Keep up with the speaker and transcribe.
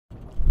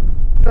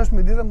trust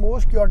me, this is the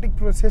most chaotic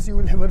process you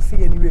will ever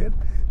see anywhere.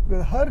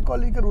 Because her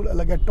college का rule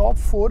अलग है. Top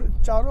 4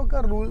 चारों का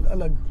rule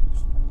अलग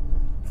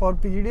for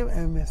PGDM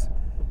MMS.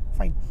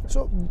 Fine.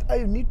 So I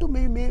need to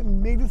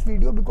make this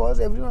video because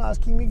everyone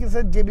asking me कि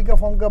sir JB का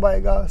form कब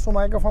आएगा,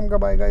 सोमाया का फॉर्म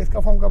कब आएगा, इसका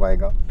फॉर्म कब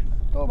आएगा.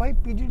 तो भाई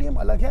PGDM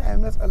अलग है,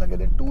 MMS अलग है.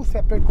 They're two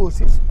separate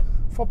courses.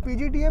 For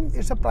PGDM,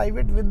 it's a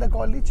private with the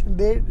college.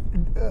 They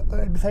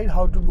decide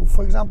how to do.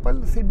 For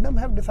example, Sydenham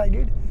have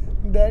decided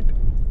that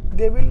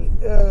they will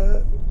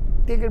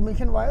take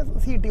admission via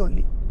CET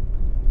only.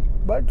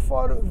 But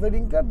for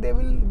Welingkar, they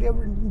have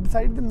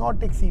decided to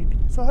not take CET.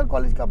 So her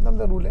college का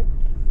अपना rule है.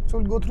 So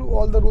we'll go through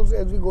all the rules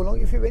as we go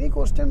along. If you have any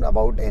question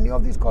about any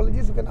of these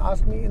colleges, you can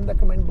ask me in the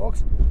comment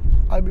box.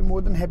 I'll be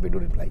more than happy to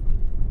reply.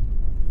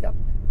 Yeah.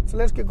 So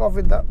let's kick off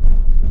with the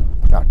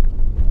chart.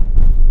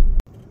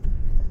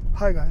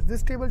 Hi guys,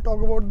 this table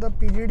talk about the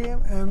PGDM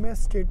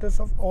MMS status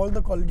of all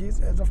the colleges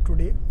as of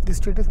today. This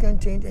status can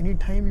change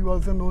anytime. You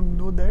also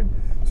know that.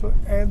 So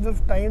as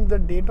of time, the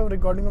date of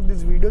recording of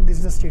this video, this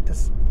is the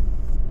status.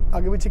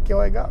 आगे पीछे क्या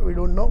होएगा we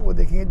don't know, वो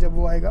देखेंगे जब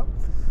वो आएगा.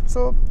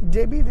 So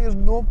JB, there is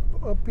no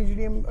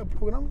PGDM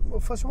program.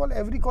 First of all,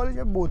 every college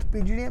have both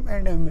PGDM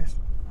and MMS.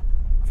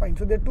 Fine.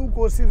 So there are two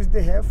courses which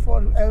they have.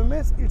 For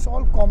MMS, it's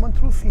all common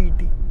through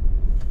CET.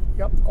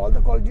 Yep. All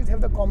the colleges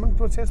have the common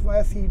process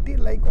via CET,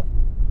 like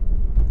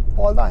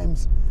all the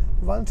IMS.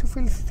 Once you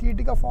fill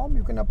CET ka form,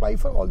 you can apply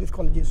for all these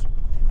colleges.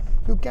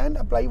 You can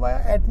apply via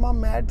ATMA,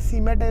 MAT,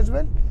 CMAT as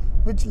well,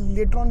 which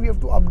later on we have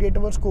to update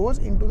our scores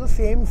into the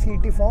same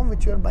CET form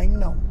which you are buying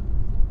now.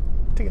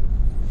 Okay.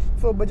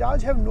 So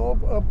Bajaj have no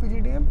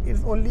PGDM,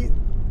 it's only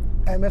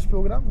MS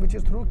program which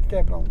is through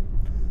cap round.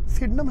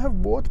 Sydenham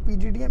have both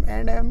PGDM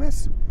and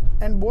MS,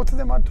 and both of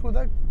them are through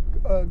the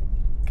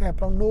cap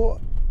round, no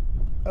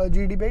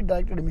GDBI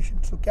direct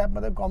admission. So cap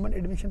मतलब common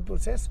admission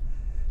process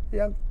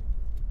या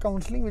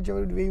counseling,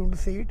 whichever way you want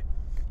to say it,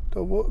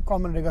 तो वो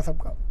common रहेगा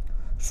सबका.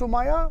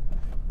 Somaiya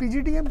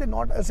PGDM, they're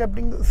not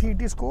accepting the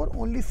CET score,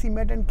 only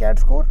CMAT and CAT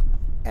score,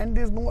 and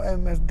there's no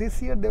MS.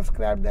 This year they've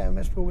scrapped the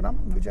MS program,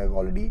 which I've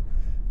already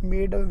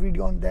made a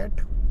video on that.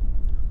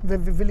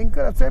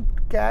 Welingkar accept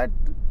CAT,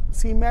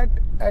 CMAT,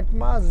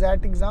 ATMA,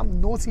 ZAT exam,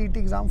 no CET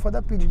exam for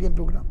the PGDM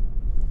program.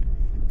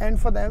 And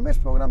for the MS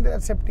program, they're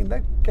accepting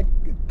the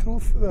through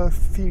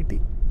CET.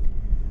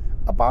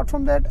 Apart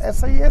from that,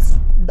 SIS,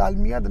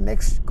 Dalmia, the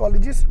next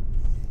colleges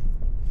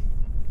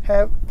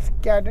have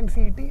CAT and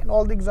CET and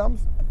all the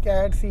exams,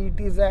 CAT, CET,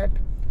 ZAT.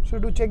 So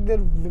to check their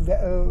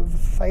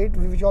site,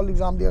 which all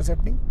exam they are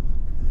accepting.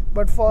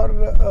 But for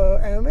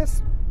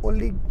MMS,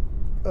 only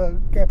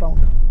cap round.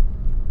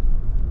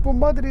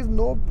 Pumba, there is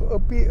no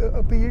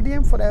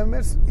PGDM. For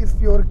MMS is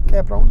pure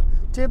cap round.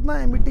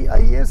 Chetna, MET,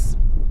 IAS,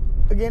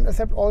 again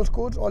accept all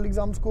scores, all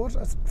exam scores,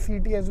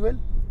 CET as well.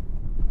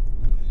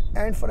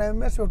 And for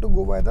MMS, you have to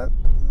go by the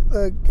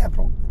cap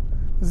round.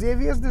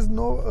 Xavier's, there is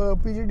no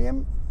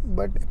PGDM,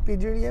 but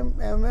PGDM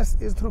MMS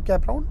is through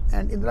cap round.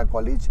 And Indira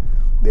College,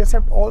 they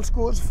accept all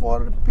scores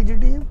for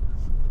PGDM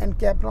and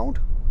cap round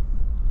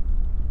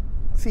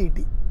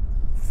CET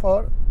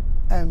for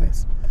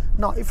MMS.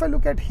 Now, if I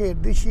look at here,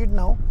 this sheet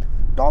now,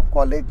 top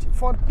college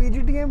for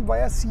PGDM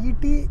via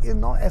CET is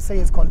now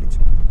SIS college.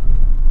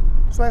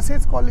 So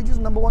SIS college is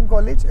 #1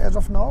 college as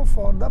of now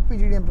for the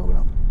PGDM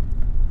program.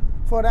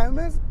 For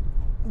MMS,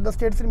 the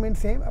states remain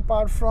same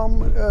apart from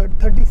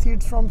 30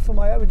 seats from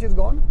Somaiya, which is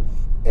gone.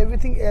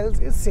 Everything else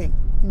is same,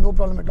 no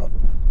problem at all.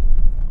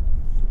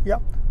 Yeah,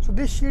 so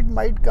this sheet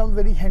might come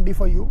very handy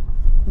for you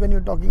when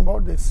you're talking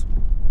about this.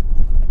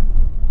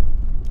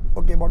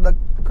 Okay, about the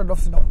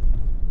cutoffs and all.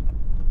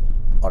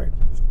 Alright,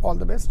 so all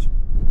the best.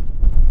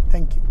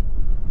 Thank you.